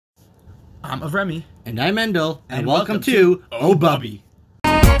I'm Avremi. And I'm Endel. And welcome to Oh Bubby.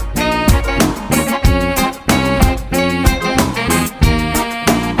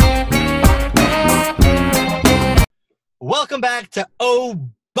 Welcome back to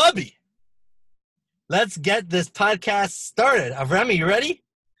Oh Bubby. Let's get this podcast started. Avremi, you ready?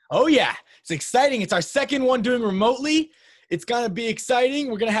 Oh yeah, it's exciting. It's our second one doing remotely. It's going to be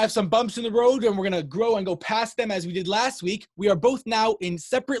exciting. We're going to have some bumps in the road and we're going to grow and go past them as we did last week. We are both now in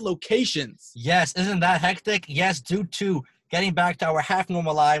separate locations. Yes, isn't that hectic? Yes, due to getting back to our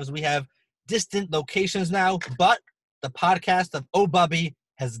half-normal lives, we have distant locations now, but the podcast of Oh Bubby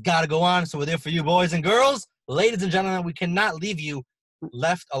has got to go on, so we're there for you boys and girls. Ladies and gentlemen, we cannot leave you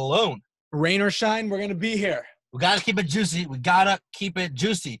left alone. Rain or shine, we're going to be here. We got to keep it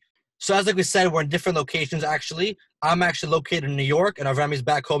juicy. So as like we said, we're in different locations, actually. I'm actually located in New York, and Avremi's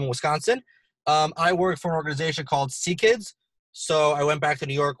back home in Wisconsin. I work for an organization called Sea Kids. So I went back to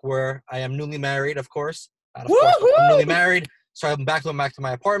New York where I am newly married, of course. I'm newly married. So I went back to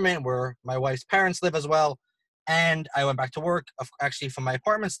my apartment where my wife's parents live as well. And I went back to work, actually from my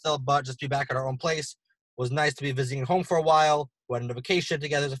apartment still, but just be back at our own place. It was nice to be visiting home for a while. We went on a vacation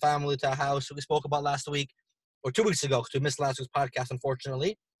together as a family to a house that we spoke about last week, or 2 weeks ago, because we missed last week's podcast,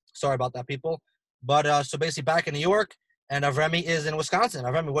 unfortunately. Sorry about that, people. But so basically back in New York, and Avremi is in Wisconsin.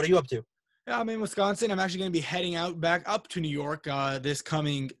 Avremi, what are you up to? Yeah, I'm in Wisconsin. I'm actually going to be heading back up to New York this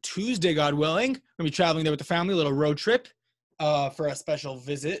coming Tuesday, God willing. I'm going to be traveling there with the family, a little road trip for a special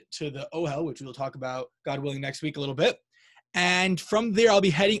visit to the OHEL, which we'll talk about, God willing, next week a little bit. And from there, I'll be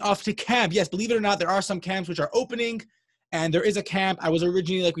heading off to camp. Yes, believe it or not, there are some camps which are opening, and there is a camp. I was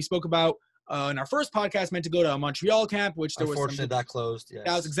originally, like we spoke about in our first podcast, meant to go to a Montreal camp, which there was unfortunately that closed. Yes.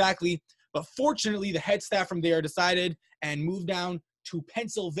 That was exactly. But fortunately, the head staff from there decided and moved down to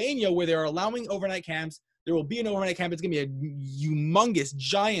Pennsylvania, where they're allowing overnight camps. There will be an overnight camp. It's going to be a humongous,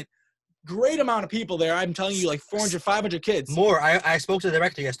 giant, great amount of people there. I'm telling you, like 400, 500 kids. More. I spoke to the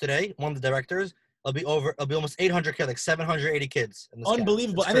director yesterday, one of the directors. It'll be almost 800 kids, like 780 kids. In this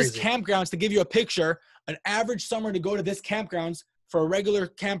Unbelievable. And this campgrounds, to give you a picture, an average summer to go to this campgrounds for a regular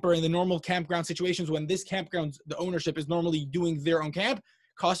camper in the normal campground situations, when this campground, the ownership is normally doing their own camp,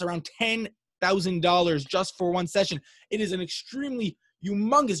 costs around $10,000 just for one session. It is an extremely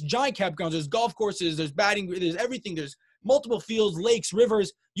humongous, giant campground. There's golf courses, there's batting, there's everything. There's multiple fields, lakes,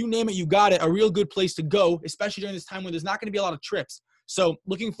 rivers, you name it, you got it. A real good place to go, especially during this time when there's not going to be a lot of trips. So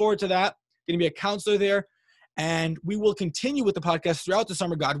looking forward to that. Going to be a counselor there, and we will continue with the podcast throughout the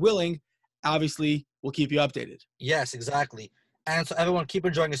summer, God willing. Obviously, we'll keep you updated. Yes, exactly. And so everyone keep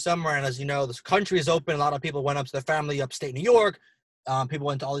enjoying the summer. And as you know, this country is open. A lot of people went up to their family upstate New York. People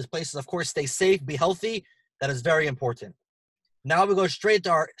went to all these places. Of course, stay safe, be healthy. That is very important. Now we go straight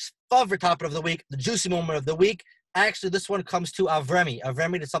to our favorite topic of the week, the juicy moment of the week. Actually, this one comes to Avremi.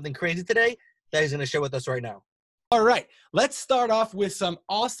 Avremi did something crazy today that he's going to share with us right now. All right, let's start off with some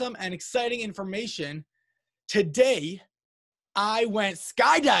awesome and exciting information. Today, I went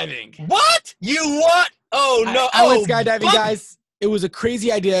skydiving. What? You what? Oh, no. I went skydiving, guys. It was a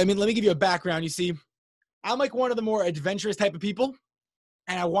crazy idea. I mean, let me give you a background. You see, I'm like one of the more adventurous type of people,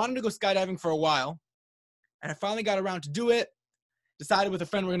 and I wanted to go skydiving for a while, and I finally got around to do it, decided with a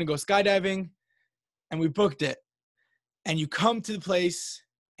friend we're going to go skydiving, and we booked it. And you come to the place,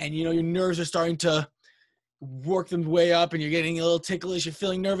 and, you know, your nerves are starting to work them way up, and you're getting a little ticklish, you're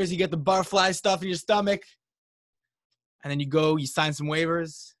feeling nervous, you get the butterfly stuff in your stomach, and then you go, you sign some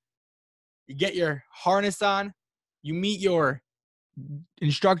waivers, you get your harness on, you meet your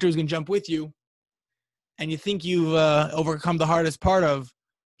instructor who's going to jump with you, and you think you've overcome the hardest part of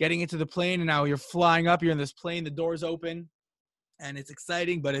getting into the plane, and now you're flying up, you're in this plane, the doors open, and it's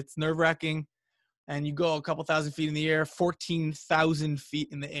exciting, but it's nerve-wracking, and you go a couple thousand feet in the air, 14,000 feet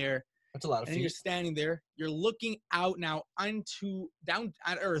in the air. That's a lot of feet. And you're standing there. You're looking out now down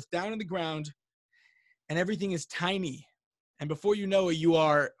at Earth, down on the ground, and everything is tiny. And before you know it, you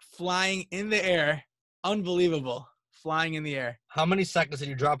are flying in the air. Unbelievable. Flying in the air. How many seconds did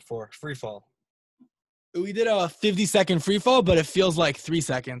you drop for free fall? We did a 50-second free fall, but it feels like 3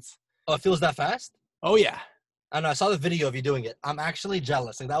 seconds. Oh, it feels that fast? Oh, yeah. I know. I saw the video of you doing it. I'm actually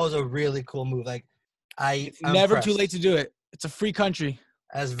jealous. Like, that was a really cool move. Like, it's never too late to do it. It's a free country.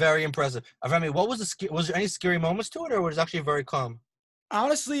 That's very impressive. Avremi, what was was there any scary moments to it, or was it actually very calm?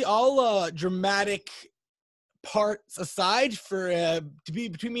 Honestly, all dramatic parts aside, for to be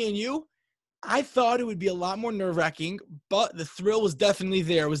between me and you, I thought it would be a lot more nerve-wracking, but the thrill was definitely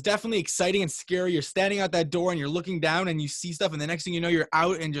there. It was definitely exciting and scary. You're standing out that door and you're looking down and you see stuff, and the next thing you know, you're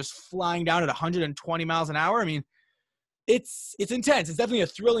out and just flying down at 120 miles an hour. I mean, it's intense. It's definitely a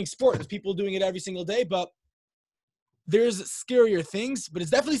thrilling sport. There's people doing it every single day, but there's scarier things, but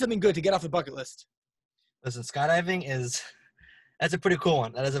it's definitely something good to get off the bucket list. Listen, skydiving that's a pretty cool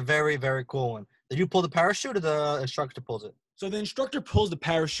one. That is a very, very cool one. Did you pull the parachute or the instructor pulls it? So the instructor pulls the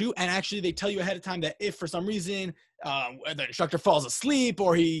parachute, and actually they tell you ahead of time that if for some reason the instructor falls asleep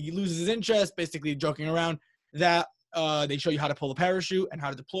or he loses his interest, basically joking around, that they show you how to pull the parachute and how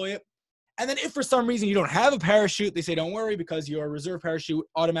to deploy it. And then if for some reason you don't have a parachute, they say don't worry because your reserve parachute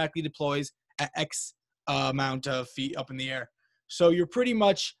automatically deploys at X amount of feet up in the air. So you're pretty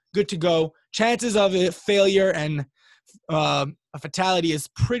much good to go. Chances of a failure and a fatality is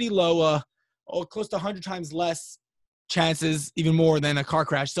pretty low, close to 100 times less chances, even more than a car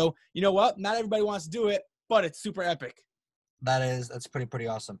crash. So you know what? Not everybody wants to do it, but it's super epic. That's pretty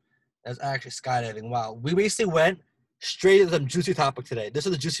awesome. That's actually skydiving. Wow. We basically went straight to the juicy topic today. This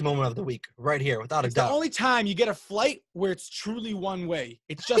is the juicy moment of the week right here, without a doubt. It's the only time you get a flight where it's truly one way.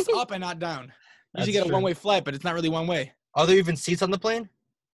 It's just up and not down. Usually get a one-way flight, but it's not really one way. Are there even seats on the plane?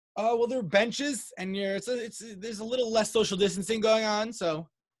 Well, there are benches, and there's a little less social distancing going on, so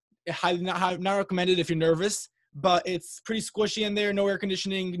highly not recommended if you're nervous. But it's pretty squishy in there, no air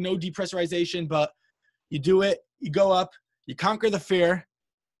conditioning, no depressurization. But you do it, you go up, you conquer the fear,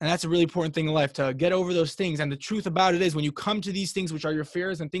 and that's a really important thing in life, to get over those things. And the truth about it is, when you come to these things which are your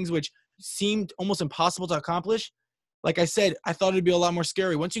fears and things which seemed almost impossible to accomplish, like I said, I thought it'd be a lot more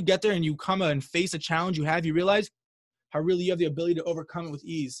scary. Once you get there and you come and face a challenge you have, you realize how really you have the ability to overcome it with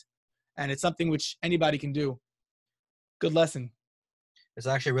ease. And it's something which anybody can do. Good lesson. It's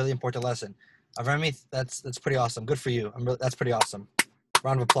actually a really important lesson. Avrami, that's pretty awesome. Good for you. That's pretty awesome.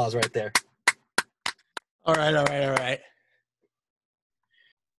 Round of applause right there. All right.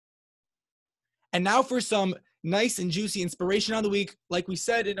 And now for some nice and juicy inspiration on the week. Like we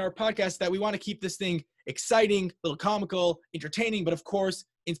said in our podcast, that we want to keep this thing exciting, a little comical, entertaining, but of course,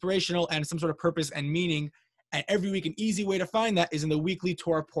 inspirational and some sort of purpose and meaning. And every week, an easy way to find that is in the weekly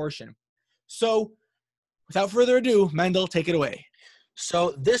Torah portion. So without further ado, Mendel, take it away.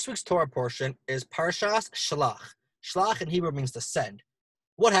 So this week's Torah portion is Parshas Shalach. Shalach in Hebrew means to send.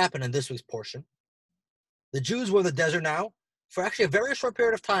 What happened in this week's portion? The Jews were in the desert now for actually a very short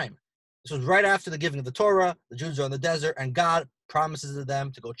period of time. This was right after the giving of the Torah. The Jews are in the desert, and God promises to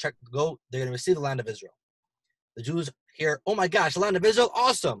them to they're going to receive the land of Israel. The Jews hear, oh my gosh, the land of Israel,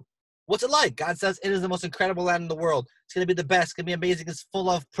 awesome. What's it like? God says it is the most incredible land in the world. It's going to be the best. It's going to be amazing. It's full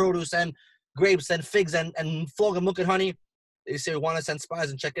of produce and grapes and figs and flog and milk and honey. They say, we want to send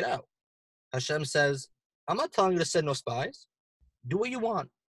spies and check it out. Hashem says, I'm not telling you to send no spies. Do what you want.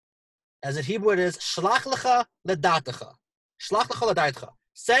 As in Hebrew it is, Shlach lecha ledatecha. Shlach lecha ledatecha.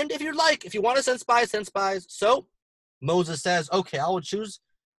 Send if you like. If you want to send spies, send spies. So Moses says, okay, I will choose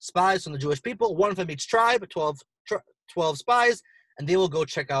spies from the Jewish people, one from each tribe, 12 spies, and they will go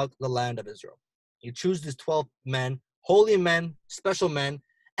check out the land of Israel. You choose these 12 men, holy men, special men,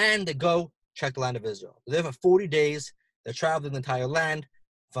 and they go check the land of Israel. They're there for 40 days. They're traveling the entire land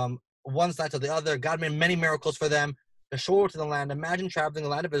from one side to the other. God made many miracles for them. They're short to the land. Imagine traveling the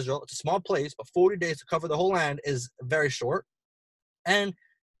land of Israel. It's a small place, but 40 days to cover the whole land is very short. And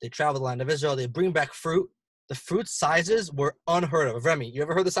they travel the land of Israel. They bring back fruit. The fruit sizes were unheard of. Remy, you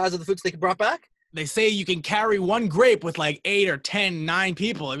ever heard the size of the fruits they brought back? They say you can carry one grape with like 8 or 10, 9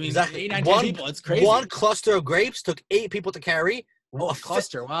 people. I mean, exactly. 8, 9, 10 people. It's crazy. One cluster of grapes took 8 people to carry. Oh, a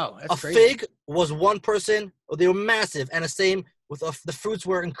cluster. Wow. That's a crazy. fig was one person. They were massive. And the same with the fruits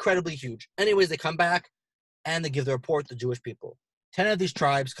were incredibly huge. Anyways, they come back and they give the report to Jewish people. 10 of these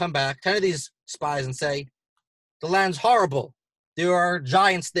tribes come back, 10 of these spies, and say, the land's horrible. There are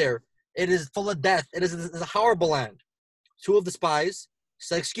giants there. It is full of death. It is a horrible land. 2 of the spies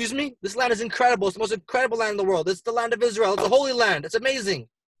say, excuse me? This land is incredible. It's the most incredible land in the world. It's the land of Israel. It's a holy land. It's amazing.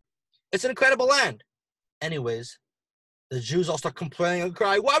 It's an incredible land. Anyways, the Jews all start complaining and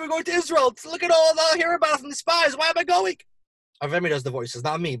crying, why are we going to Israel? Look at all the hear about from the spies. Why am I going? Avemi does the voices,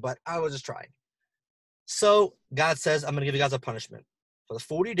 not me, but I was just trying. So God says, I'm going to give you guys a punishment. For the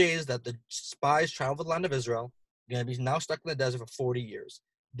 40 days that the spies traveled the land of Israel, you're going to be now stuck in the desert for 40 years.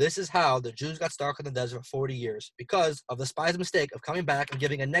 This is how the Jews got stuck in the desert for 40 years, because of the spies' mistake of coming back and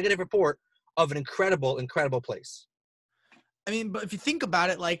giving a negative report of an incredible, incredible place. I mean, but if you think about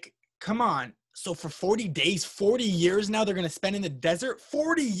it, like, come on. So for 40 days, 40 years now they're going to spend in the desert?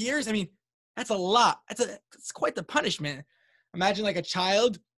 40 years? I mean, that's a lot. It's quite the punishment. Imagine like a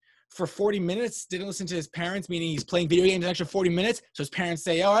child for 40 minutes didn't listen to his parents, meaning he's playing video games an extra 40 minutes. So his parents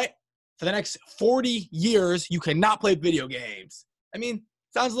say, all right, for the next 40 years, you cannot play video games. I mean,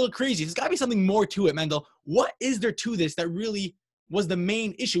 sounds a little crazy. There's got to be something more to it, Mendel. What is there to this that really was the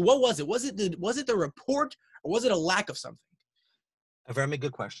main issue? What was it? Was it the report, or was it a lack of something? A very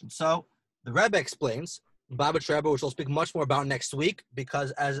good question. So the Rebbe explains Baba Treba, which we'll speak much more about next week,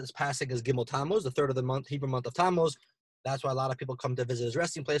 because as it's passing is Gimel Tammuz, the third of the month, Hebrew month of Tammuz. That's why a lot of people come to visit his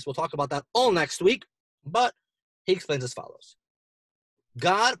resting place. We'll talk about that all next week, but he explains as follows.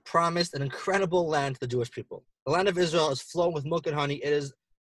 God promised an incredible land to the Jewish people. The land of Israel is flowing with milk and honey. It is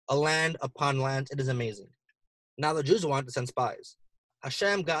a land upon land. It is amazing. Now the Jews wanted to send spies.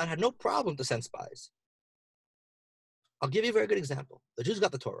 Hashem, God, had no problem to send spies. I'll give you a very good example. The Jews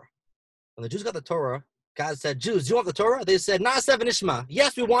got the Torah. When the Jews got the Torah, God said, Jews, do you want the Torah? They said, Na'aseh v'nishma.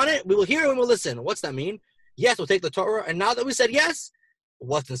 Yes, we want it. We will hear and we will listen. What's that mean? Yes, we'll take the Torah. And now that we said yes,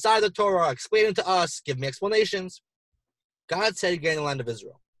 what's inside the Torah? Explain it to us. Give me explanations. God said he'd get in the land of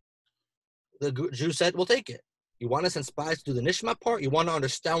Israel. The Jews said, we'll take it. You want to send spies to do the Nishma part? You want to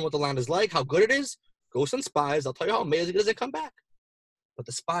understand what the land is like, how good it is? Go send spies. I'll tell you how amazing it is and come back. But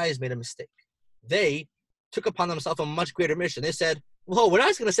the spies made a mistake. They took upon themselves a much greater mission. They said, whoa, we're not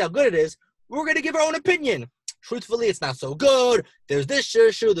just going to say how good it is. We're going to give our own opinion. Truthfully, it's not so good. There's this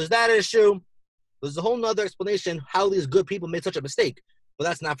issue. There's that issue. There's a whole nother explanation how these good people made such a mistake. But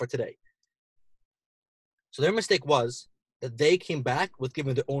that's not for today. So their mistake was that they came back with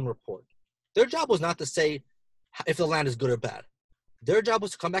giving their own report. Their job was not to say if the land is good or bad. Their job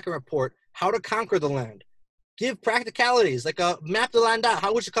was to come back and report how to conquer the land. Give practicalities, like map the land out.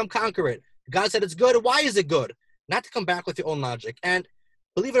 How would you come conquer it? God said it's good. Why is it good? Not to come back with your own logic. And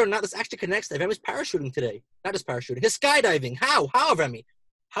believe it or not, this actually connects to Avemi's parachuting today. Not his parachuting, his skydiving. How, Avemi?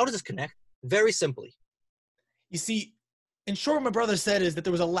 How does this connect? Very simply. You see, in short, what my brother said is that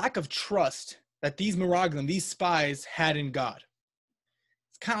there was a lack of trust that these Meraglim, these spies, had in God.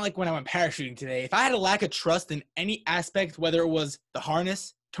 It's kind of like when I went parachuting today. If I had a lack of trust in any aspect, whether it was the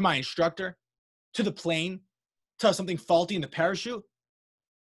harness, to my instructor, to the plane, to something faulty in the parachute,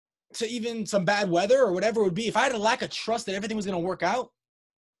 to even some bad weather or whatever it would be, if I had a lack of trust that everything was going to work out,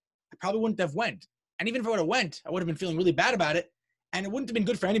 I probably wouldn't have went. And even if I would have went, I would have been feeling really bad about it, and it wouldn't have been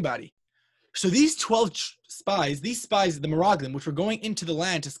good for anybody. So these 12 spies, the Meraglim, which were going into the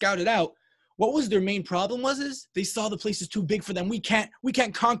land to scout it out, what was their main problem is they saw the place is too big for them. We can't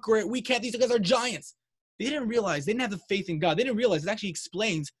conquer it. These guys are giants. They didn't realize, they didn't have the faith in God. They didn't realize, it actually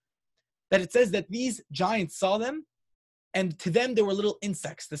explains that it says that these giants saw them, and to them, they were little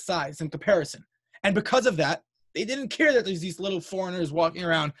insects, the size in comparison. And because of that, they didn't care that there's these little foreigners walking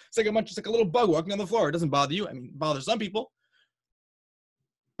around. It's like a little bug walking on the floor. It doesn't bother you. I mean, it bothers some people.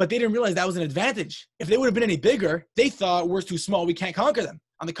 But they didn't realize that was an advantage. If they would have been any bigger, they thought we're too small, we can't conquer them.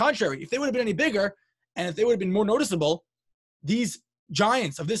 On the contrary, if they would have been any bigger, and if they would have been more noticeable, these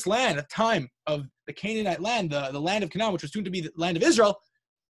giants of this land, at the time of the Canaanite land, the land of Canaan, which was soon to be the land of Israel,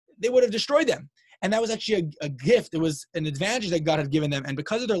 they would have destroyed them. And that was actually a gift. It was an advantage that God had given them. And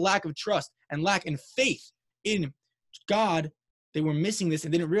because of their lack of trust and lack in faith in God, they were missing this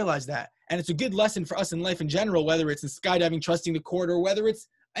and didn't realize that. And it's a good lesson for us in life in general, whether it's in skydiving, trusting the cord, or whether it's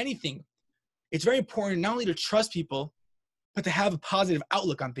anything. It's very important not only to trust people, but to have a positive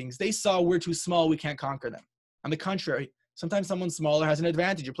outlook on things. They saw we're too small, we can't conquer them. On the contrary, sometimes someone smaller has an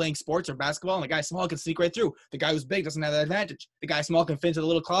advantage. You're playing sports or basketball, and the guy small can sneak right through. The guy who's big doesn't have that advantage. The guy small can fit into the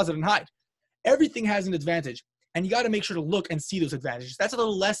little closet and hide. Everything has an advantage, and you got to make sure to look and see those advantages. That's a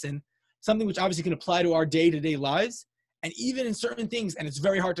little lesson, something which obviously can apply to our day-to-day lives, and even in certain things, and it's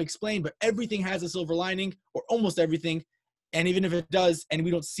very hard to explain, but everything has a silver lining, or almost everything, and even if it does, and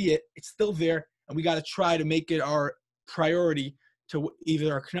we don't see it, it's still there, and we got to try to make it our priority to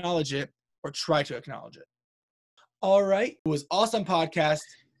either acknowledge it or try to acknowledge it. All right, it was awesome podcast.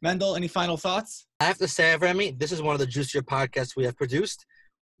 Mendel, any final thoughts? I have to say, Remy, this is one of the juicier podcasts we have produced.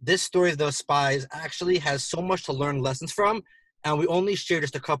 This story of those spies actually has so much to learn lessons from, and we only shared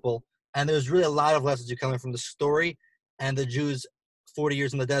just a couple. And there's really a lot of lessons you can learn from the story and the Jews' 40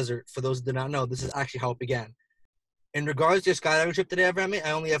 years in the desert. For those who did not know, this is actually how it began. In regards to your skydiving trip today, Remy,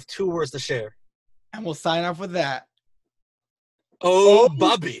 I only have 2 words to share. And we'll sign off with that. Oh,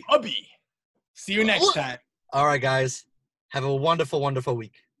 Bubby. Bubby. See you next time. All right, guys. Have a wonderful, wonderful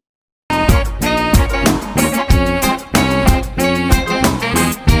week.